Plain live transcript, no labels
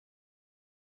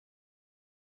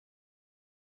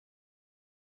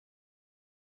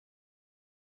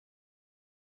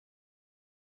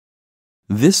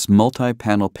This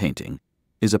multi-panel painting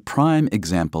is a prime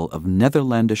example of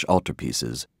Netherlandish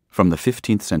altarpieces from the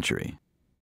 15th century.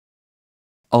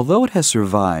 Although it has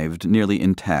survived nearly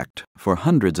intact for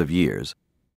hundreds of years,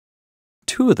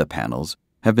 two of the panels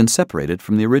have been separated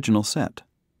from the original set.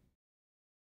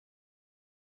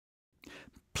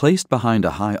 Placed behind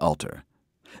a high altar,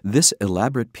 this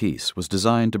elaborate piece was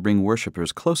designed to bring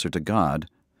worshippers closer to God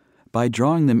by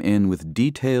drawing them in with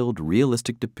detailed,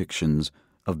 realistic depictions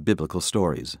of biblical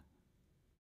stories.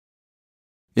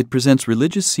 It presents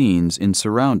religious scenes in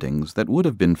surroundings that would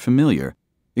have been familiar,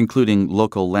 including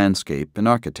local landscape and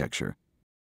architecture,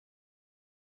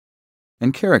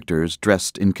 and characters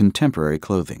dressed in contemporary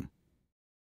clothing.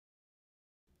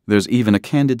 There's even a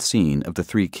candid scene of the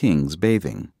three kings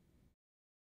bathing.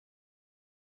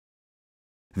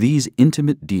 These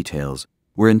intimate details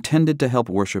were intended to help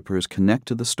worshippers connect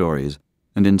to the stories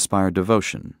and inspire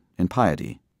devotion and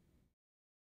piety.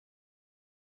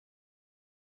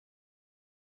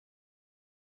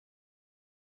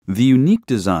 The unique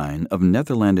design of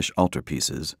Netherlandish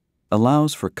altarpieces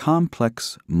allows for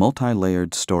complex,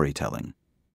 multi-layered storytelling.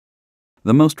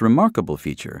 The most remarkable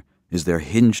feature is their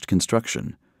hinged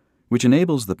construction, which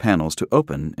enables the panels to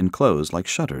open and close like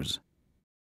shutters.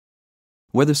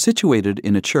 Whether situated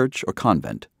in a church or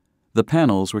convent, the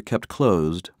panels were kept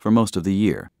closed for most of the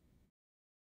year.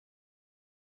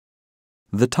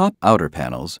 The top outer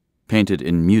panels, painted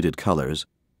in muted colors,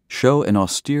 show an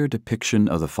austere depiction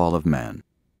of the fall of man,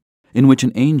 in which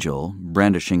an angel,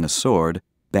 brandishing a sword,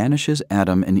 banishes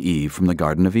Adam and Eve from the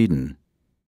Garden of Eden.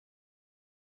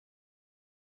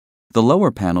 The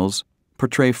lower panels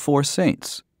portray four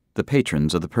saints, the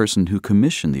patrons of the person who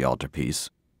commissioned the altarpiece,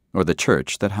 or the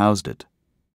church that housed it.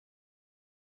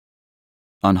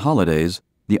 On holidays,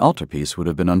 the altarpiece would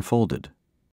have been unfolded,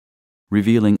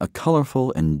 revealing a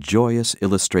colorful and joyous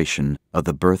illustration of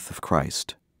the birth of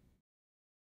Christ.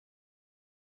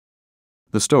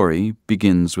 The story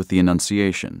begins with the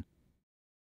Annunciation,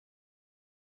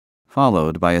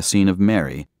 followed by a scene of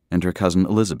Mary and her cousin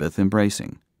Elizabeth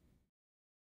embracing.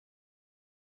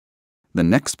 The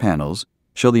next panels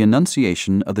show the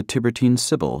Annunciation of the Tiburtine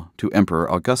Sibyl to Emperor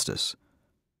Augustus,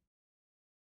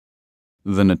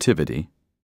 the Nativity,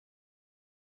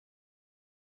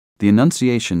 the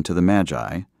Annunciation to the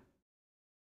Magi,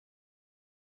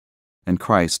 and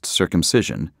Christ's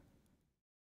circumcision,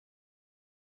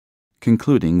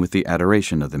 concluding with the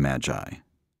Adoration of the Magi.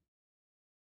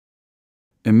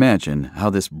 Imagine how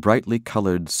this brightly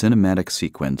colored cinematic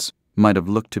sequence might have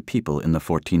looked to people in the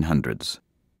 1400s.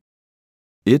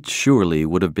 It surely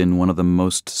would have been one of the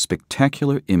most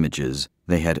spectacular images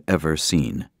they had ever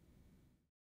seen.